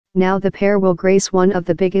Now the pair will grace one of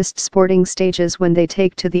the biggest sporting stages when they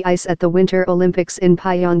take to the ice at the Winter Olympics in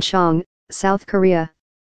PyeongChang, South Korea.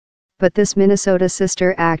 But this Minnesota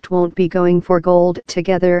sister act won't be going for gold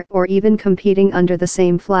together or even competing under the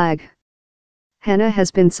same flag. Hannah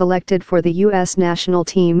has been selected for the U.S. national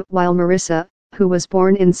team, while Marissa, who was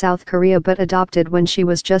born in South Korea but adopted when she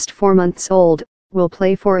was just 4 months old, will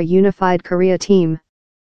play for a unified Korea team.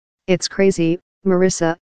 "It's crazy,"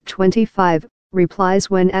 Marissa, 25, replies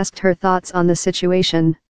when asked her thoughts on the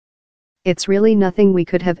situation. "It's really nothing we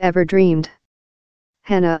could have ever dreamed."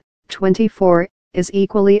 Hannah, 24, is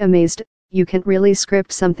equally amazed. "You can't really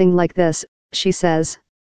script something like this," she says.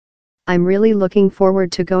 "I'm really looking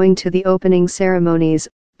forward to going to the opening ceremonies,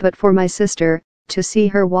 but for my sister, to see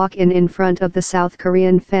her walk in front of the South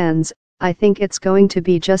Korean fans, I think it's going to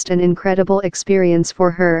be just an incredible experience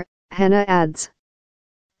for her," Hannah adds.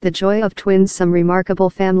 The joy of twins. Some remarkable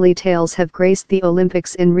family tales have graced the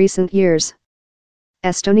Olympics in recent years.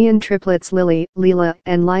 Estonian triplets Lili, Leela,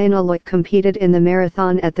 and Lionel competed in the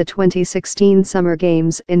marathon at the 2016 Summer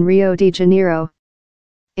Games in Rio de Janeiro.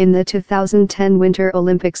 In the 2010 Winter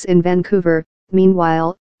Olympics in Vancouver,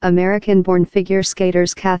 meanwhile, American-born figure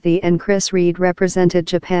skaters Kathy and Chris Reed represented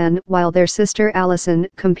Japan while their sister Allison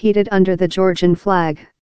competed under the Georgian flag.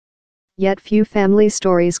 Yet few family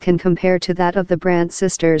stories can compare to that of the Brandt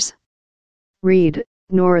sisters. Reed,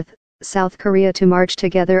 North, South Korea to march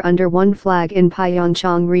together under one flag in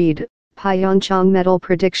PyeongChang. Reed, PyeongChang medal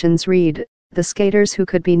predictions. Reed, the skaters who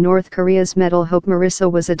could be North Korea's medal hope.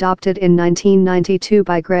 Marissa was adopted in 1992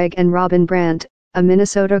 by Greg and Robin Brandt, a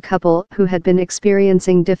Minnesota couple who had been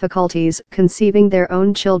experiencing difficulties conceiving their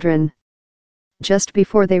own children. Just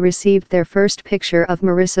before they received their first picture of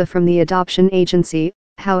Marissa from the adoption agency,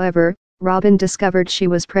 however, Robin discovered she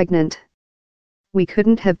was pregnant. "We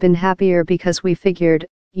couldn't have been happier because we figured,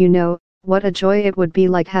 you know, what a joy it would be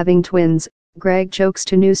like having twins," Greg jokes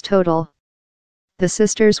to News Total. The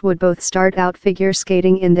sisters would both start out figure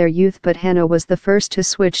skating in their youth, but Hannah was the first to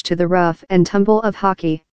switch to the rough and tumble of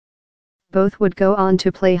hockey. Both would go on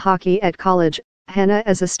to play hockey at college, Hannah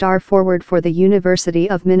as a star forward for the University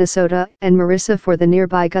of Minnesota and Marissa for the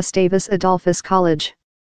nearby Gustavus Adolphus College.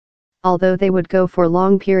 Although they would go for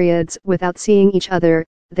long periods without seeing each other,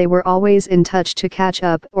 they were always in touch to catch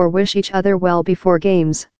up or wish each other well before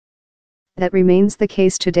games. That remains the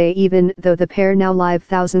case today, even though the pair now live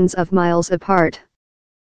thousands of miles apart.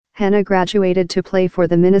 Hannah graduated to play for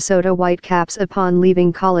the Minnesota Whitecaps upon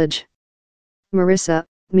leaving college. Marissa,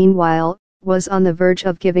 meanwhile, was on the verge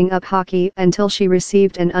of giving up hockey until she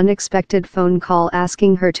received an unexpected phone call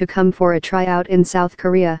asking her to come for a tryout in South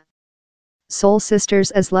Korea. Seoul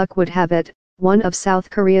sisters, as luck would have it, one of South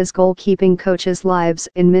Korea's goalkeeping coaches lives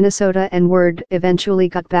in Minnesota, and word eventually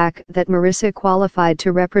got back that Marissa qualified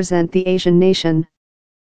to represent the Asian nation.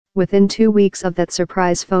 Within 2 weeks of that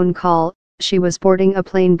surprise phone call, she was boarding a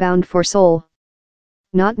plane bound for Seoul.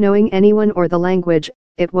 Not knowing anyone or the language,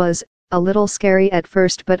 it was a little scary at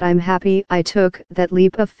first, but I'm happy I took that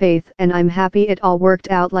leap of faith, and I'm happy it all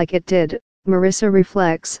worked out like it did, Marissa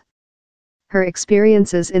reflects. Her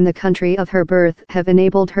experiences in the country of her birth have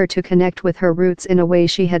enabled her to connect with her roots in a way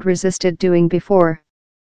she had resisted doing before.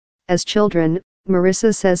 As children,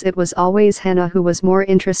 Marissa says it was always Hannah who was more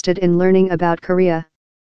interested in learning about Korea.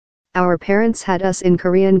 "Our parents had us in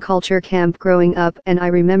Korean culture camp growing up, and I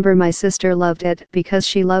remember my sister loved it because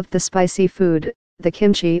she loved the spicy food, the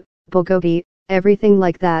kimchi, bulgogi, everything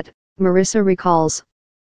like that," Marissa recalls.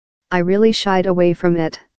 "I really shied away from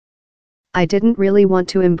it. I didn't really want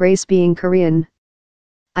to embrace being Korean.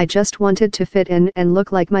 I just wanted to fit in and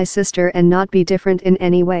look like my sister and not be different in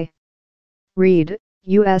any way." Reed,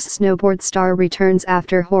 U.S. snowboard star, returns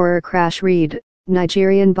after horror crash. Reed,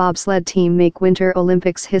 Nigerian bobsled team make Winter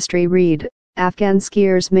Olympics history. Reed, Afghan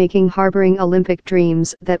skiers making harboring Olympic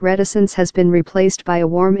dreams. That reticence has been replaced by a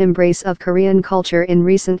warm embrace of Korean culture in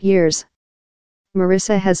recent years.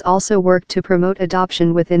 Marissa has also worked to promote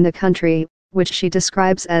adoption within the country, which she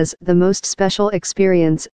describes as the most special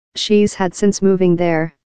experience she's had since moving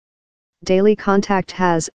there. Daily contact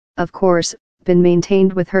has, of course, been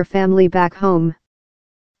maintained with her family back home.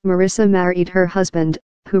 Marissa married her husband,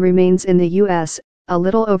 who remains in the U.S., a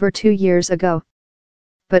little over 2 years ago.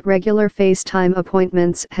 But regular FaceTime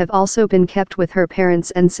appointments have also been kept with her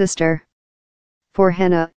parents and sister. For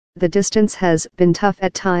Hannah, the distance has been tough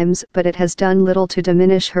at times, but it has done little to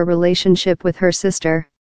diminish her relationship with her sister.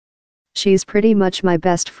 "She's pretty much my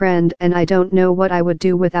best friend, and I don't know what I would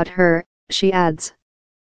do without her," she adds.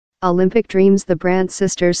 Olympic dreams. The Brandt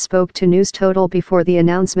sisters spoke to News Total before the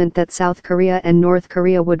announcement that South Korea and North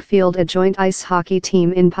Korea would field a joint ice hockey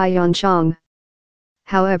team in PyeongChang.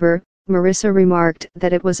 However, Marissa remarked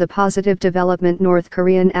that it was a positive development. North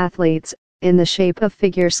Korean athletes, in the shape of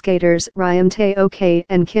figure skaters Ryam Tae-ok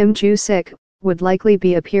and Kim Joo-sik, would likely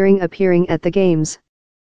be appearing at the games.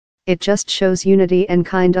 It just shows unity and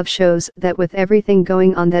kind of shows that with everything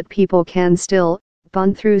going on that people can still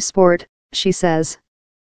bond through sport, she says.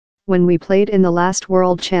 When we played in the last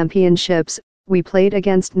World Championships, we played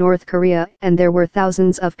against North Korea and there were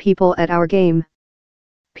thousands of people at our game.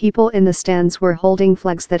 People in the stands were holding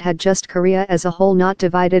flags that had just Korea as a whole, not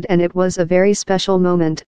divided, and it was a very special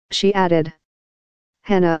moment, she added.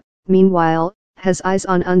 Hannah, meanwhile, has eyes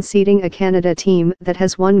on unseating a Canada team that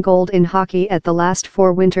has won gold in hockey at the last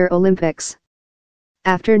 4 Winter Olympics.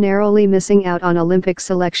 After narrowly missing out on Olympic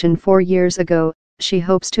selection 4 years ago, she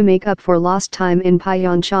hopes to make up for lost time in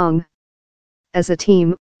PyeongChang. As a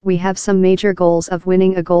team, we have some major goals of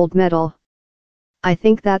winning a gold medal. I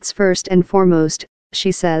think that's first and foremost,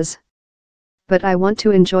 she says. But I want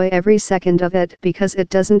to enjoy every second of it because it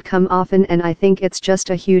doesn't come often, and I think it's just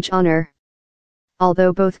a huge honor.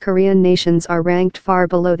 Although both Korean nations are ranked far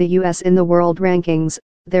below the US in the world rankings,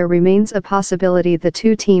 there remains a possibility the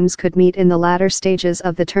two teams could meet in the latter stages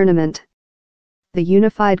of the tournament. The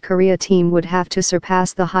unified Korea team would have to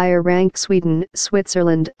surpass the higher-ranked Sweden,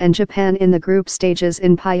 Switzerland, and Japan in the group stages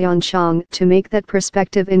in PyeongChang to make that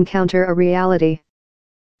prospective encounter a reality.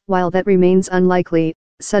 While that remains unlikely,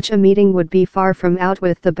 such a meeting would be far from out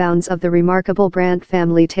with the bounds of the remarkable Brandt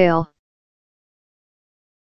family tale.